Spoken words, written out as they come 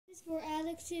For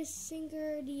Alexis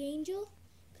singer The Angel,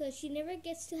 because she never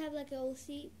gets to have like an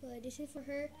OC, but this is for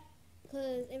her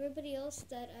because everybody else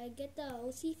that I get the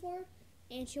OC for,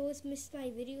 and she always missed my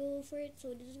video for it,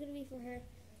 so this is gonna be for her.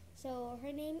 So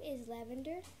her name is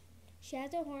Lavender. She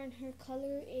has a horn. Her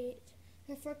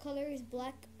fur color is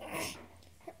black.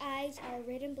 Her eyes are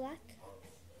red and black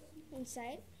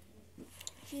inside.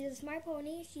 She's a smart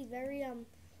pony. She's very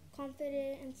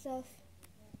confident and stuff.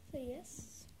 So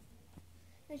yes.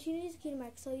 And she needs a cutie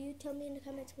mark. So you tell me in the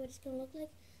comments what it's gonna look like.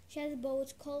 She has a bow.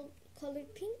 It's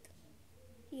colored pink.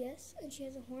 Yes, and she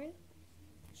has a horn.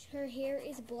 Her hair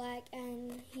is black,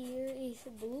 and here is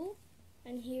blue,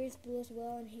 and here is blue as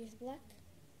well, and here's black.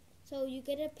 So you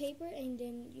get a paper, and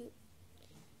then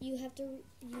you have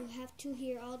to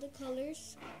hear all the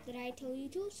colors that I told you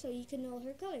to, so you can know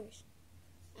her colors.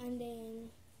 And then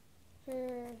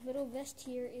her little vest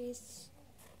here is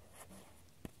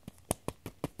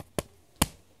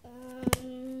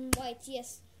white,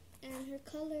 yes. And her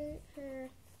color, her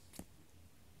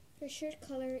shirt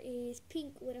color is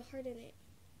pink with a heart in it,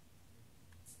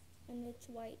 and it's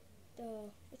white.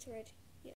 It's red.